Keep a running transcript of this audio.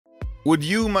Would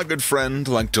you, my good friend,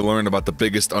 like to learn about the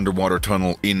biggest underwater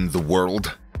tunnel in the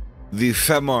world? The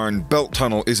Fehmarn Belt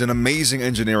tunnel is an amazing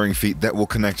engineering feat that will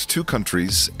connect two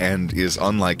countries and is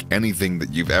unlike anything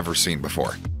that you've ever seen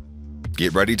before.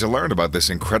 Get ready to learn about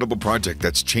this incredible project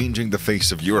that's changing the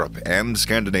face of Europe and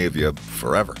Scandinavia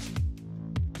forever.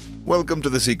 Welcome to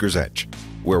the Seeker's Edge,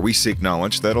 where we seek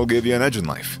knowledge that'll give you an edge in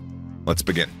life. Let's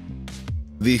begin.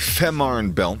 The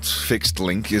Fehmarn Belt fixed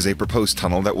link is a proposed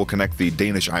tunnel that will connect the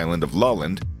Danish island of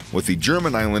Lolland with the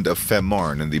German island of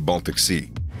Fehmarn in the Baltic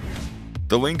Sea.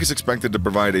 The link is expected to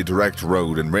provide a direct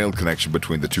road and rail connection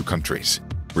between the two countries,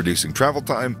 reducing travel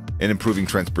time and improving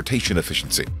transportation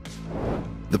efficiency.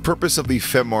 The purpose of the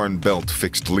Fehmarn Belt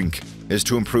fixed link is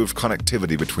to improve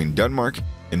connectivity between Denmark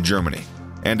and Germany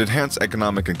and enhance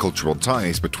economic and cultural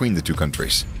ties between the two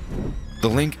countries. The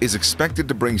link is expected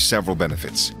to bring several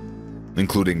benefits,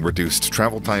 including reduced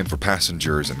travel time for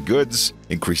passengers and goods,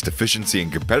 increased efficiency and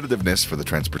competitiveness for the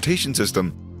transportation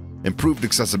system, improved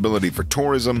accessibility for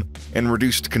tourism, and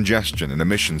reduced congestion and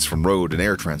emissions from road and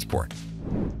air transport.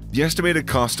 The estimated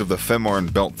cost of the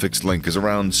Fehmarn Belt fixed link is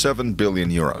around 7 billion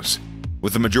euros,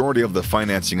 with the majority of the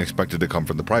financing expected to come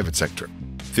from the private sector,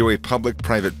 through a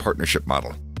public-private partnership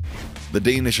model. The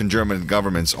Danish and German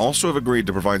governments also have agreed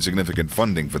to provide significant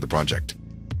funding for the project.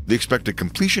 The expected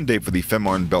completion date for the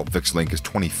Fehmarn Belt fixed link is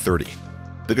 2030.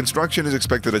 The construction is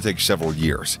expected to take several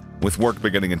years, with work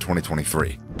beginning in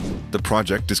 2023. The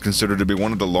project is considered to be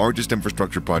one of the largest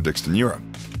infrastructure projects in Europe,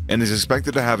 and is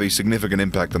expected to have a significant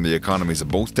impact on the economies of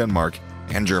both Denmark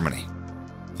and Germany.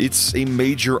 It's a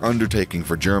major undertaking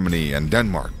for Germany and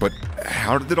Denmark, but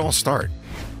how did it all start?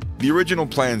 The original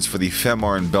plans for the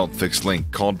Fehmarn Belt fixed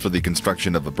link called for the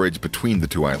construction of a bridge between the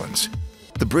two islands.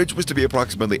 The bridge was to be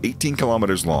approximately 18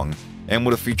 kilometers long and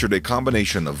would have featured a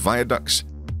combination of viaducts,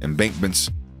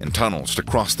 embankments, and tunnels to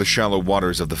cross the shallow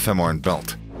waters of the Fehmarn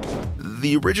Belt.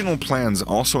 The original plans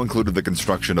also included the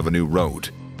construction of a new road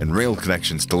and rail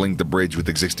connections to link the bridge with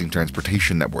existing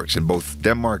transportation networks in both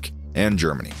Denmark and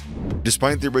Germany.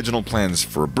 Despite the original plans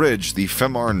for a bridge, the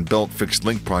Fehmarn Belt fixed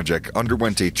link project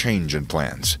underwent a change in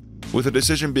plans, with a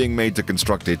decision being made to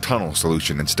construct a tunnel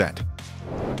solution instead.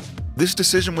 This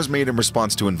decision was made in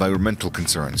response to environmental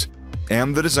concerns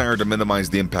and the desire to minimize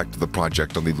the impact of the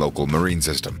project on the local marine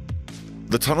system.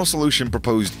 The tunnel solution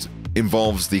proposed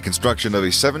involves the construction of a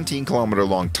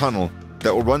 17-kilometer-long tunnel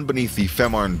that will run beneath the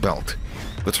Fehmarn Belt.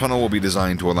 The tunnel will be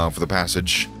designed to allow for the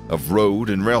passage of road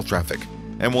and rail traffic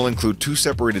and will include two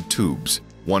separated tubes,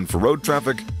 one for road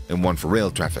traffic and one for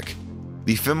rail traffic.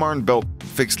 The Fehmarn Belt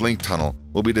fixed link tunnel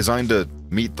will be designed to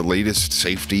meet the latest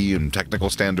safety and technical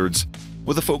standards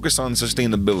with a focus on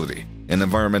sustainability and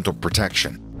environmental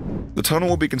protection. The tunnel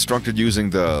will be constructed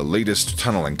using the latest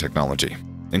tunneling technology,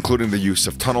 including the use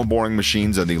of tunnel boring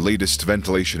machines and the latest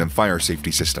ventilation and fire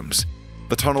safety systems.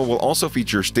 The tunnel will also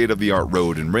feature state-of-the-art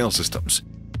road and rail systems,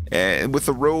 with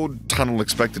the road tunnel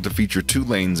expected to feature 2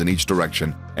 lanes in each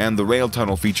direction and the rail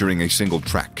tunnel featuring a single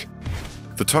track.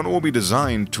 The tunnel will be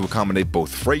designed to accommodate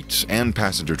both freight and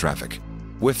passenger traffic,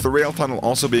 with the rail tunnel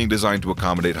also being designed to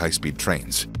accommodate high-speed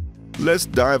trains. Let's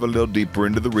dive a little deeper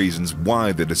into the reasons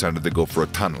why they decided to go for a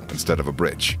tunnel instead of a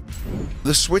bridge.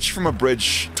 The switch from a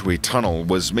bridge to a tunnel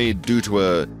was made due to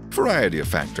a variety of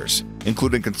factors,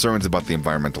 including concerns about the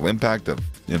environmental impact of,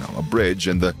 a bridge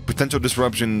and the potential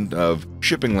disruption of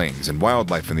shipping lanes and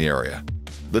wildlife in the area.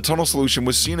 The tunnel solution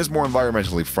was seen as more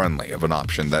environmentally friendly of an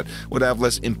option that would have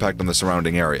less impact on the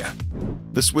surrounding area.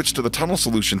 The switch to the tunnel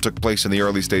solution took place in the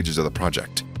early stages of the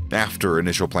project, after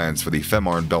initial plans for the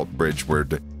Fehmarn Belt Bridge were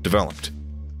developed.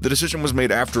 The decision was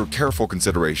made after careful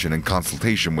consideration and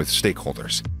consultation with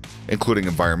stakeholders, including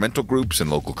environmental groups and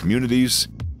local communities.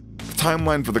 The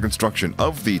timeline for the construction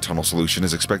of the tunnel solution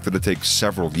is expected to take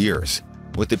several years,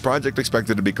 with the project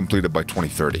expected to be completed by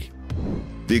 2030.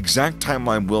 The exact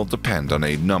timeline will depend on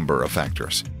a number of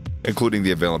factors, including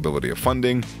the availability of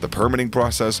funding, the permitting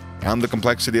process, and the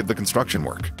complexity of the construction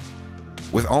work.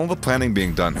 With all the planning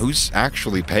being done, who's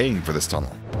actually paying for this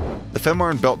tunnel? The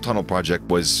Fehmarn Belt Tunnel project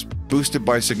was boosted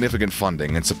by significant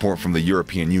funding and support from the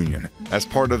European Union as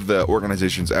part of the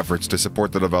organization's efforts to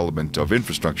support the development of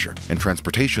infrastructure and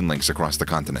transportation links across the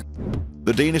continent.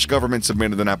 The Danish government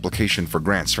submitted an application for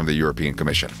grants from the European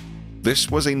Commission. This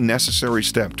was a necessary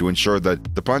step to ensure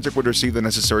that the project would receive the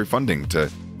necessary funding to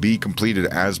be completed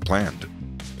as planned.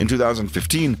 In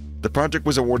 2015, the project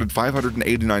was awarded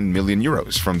 589 million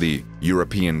euros from the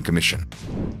European Commission.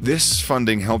 This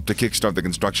funding helped to kickstart the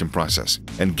construction process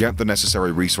and get the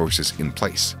necessary resources in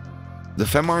place. The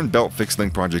Fehmarn Belt fixed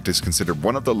link project is considered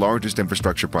one of the largest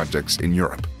infrastructure projects in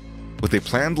Europe, with a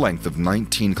planned length of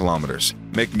 19 kilometers,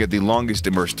 making it the longest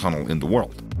immersed tunnel in the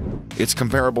world. It's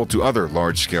comparable to other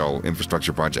large-scale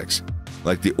infrastructure projects,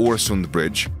 like the Øresund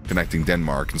Bridge connecting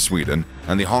Denmark and Sweden,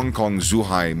 and the Hong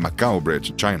Kong-Zhuhai-Macau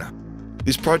Bridge in China.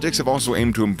 These projects have also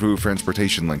aimed to improve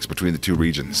transportation links between the two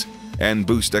regions and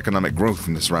boost economic growth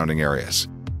in the surrounding areas.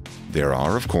 There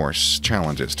are, of course,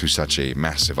 challenges to such a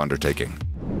massive undertaking.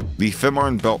 The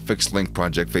Fehmarn Belt Fixed Link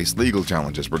project faced legal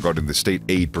challenges regarding the state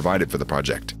aid provided for the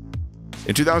project.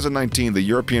 In 2019, the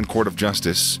European Court of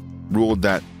Justice ruled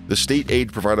that the state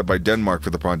aid provided by Denmark for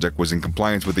the project was in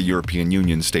compliance with the European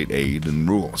Union state aid and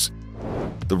rules.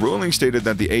 The ruling stated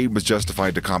that the aid was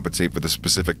justified to compensate for the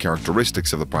specific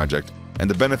characteristics of the project and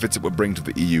the benefits it would bring to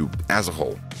the EU as a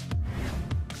whole.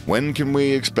 When can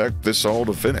we expect this all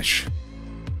to finish?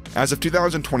 As of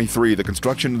 2023, the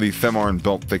construction of the Fehmarn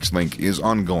Belt Fixed Link is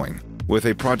ongoing, with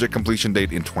a project completion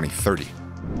date in 2030.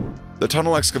 The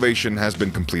tunnel excavation has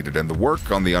been completed and the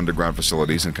work on the underground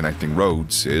facilities and connecting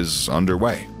roads is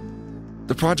underway.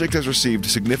 The project has received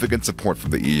significant support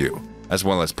from the EU, as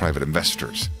well as private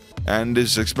investors, and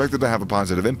is expected to have a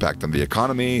positive impact on the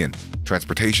economy and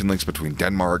transportation links between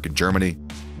Denmark and Germany.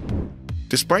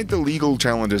 Despite the legal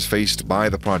challenges faced by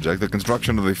the project, the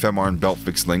construction of the Fehmarn Belt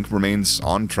Fixed Link remains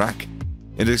on track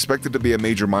and is expected to be a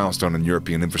major milestone in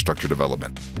European infrastructure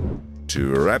development.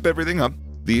 To wrap everything up,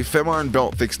 the Fehmarn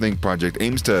Belt Fixed Link project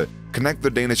aims to connect the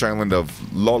Danish island of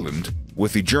Lolland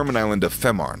with the German island of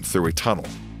Fehmarn through a tunnel,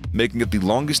 making it the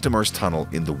longest immersed tunnel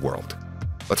in the world.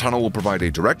 The tunnel will provide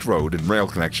a direct road and rail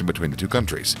connection between the two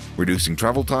countries, reducing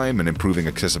travel time and improving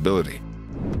accessibility.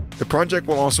 The project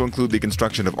will also include the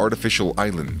construction of artificial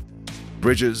island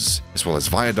bridges, as well as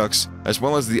viaducts, as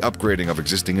well as the upgrading of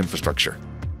existing infrastructure.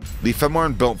 The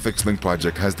Fehmarn Belt Fixed Link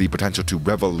project has the potential to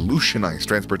revolutionize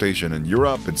transportation in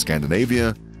Europe and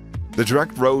Scandinavia. The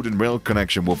direct road and rail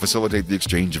connection will facilitate the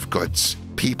exchange of goods,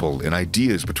 people, and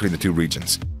ideas between the two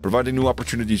regions, providing new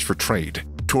opportunities for trade,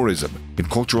 tourism, and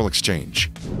cultural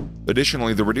exchange.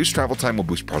 Additionally, the reduced travel time will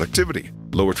boost productivity,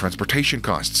 lower transportation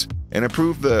costs, and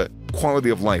improve the quality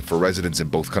of life for residents in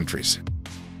both countries.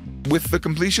 With the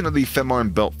completion of the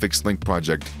Fehmarn Belt Fixed Link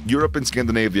project, Europe and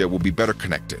Scandinavia will be better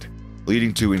connected,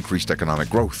 leading to increased economic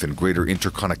growth and greater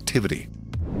interconnectivity.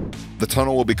 The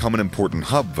tunnel will become an important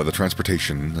hub for the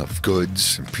transportation of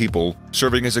goods and people,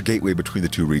 serving as a gateway between the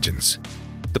two regions.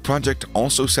 The project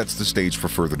also sets the stage for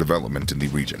further development in the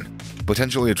region,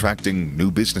 potentially attracting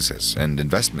new businesses and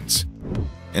investments.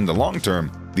 In the long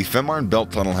term, the Fehmarn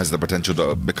Belt Tunnel has the potential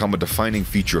to become a defining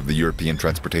feature of the European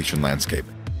transportation landscape,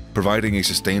 providing a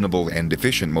sustainable and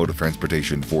efficient mode of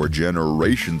transportation for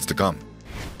generations to come.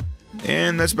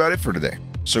 And that's about it for today.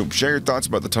 So share your thoughts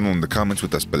about the tunnel in the comments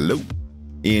with us below.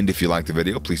 And if you liked the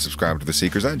video, please subscribe to The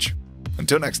Seeker's Edge.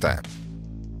 Until next time.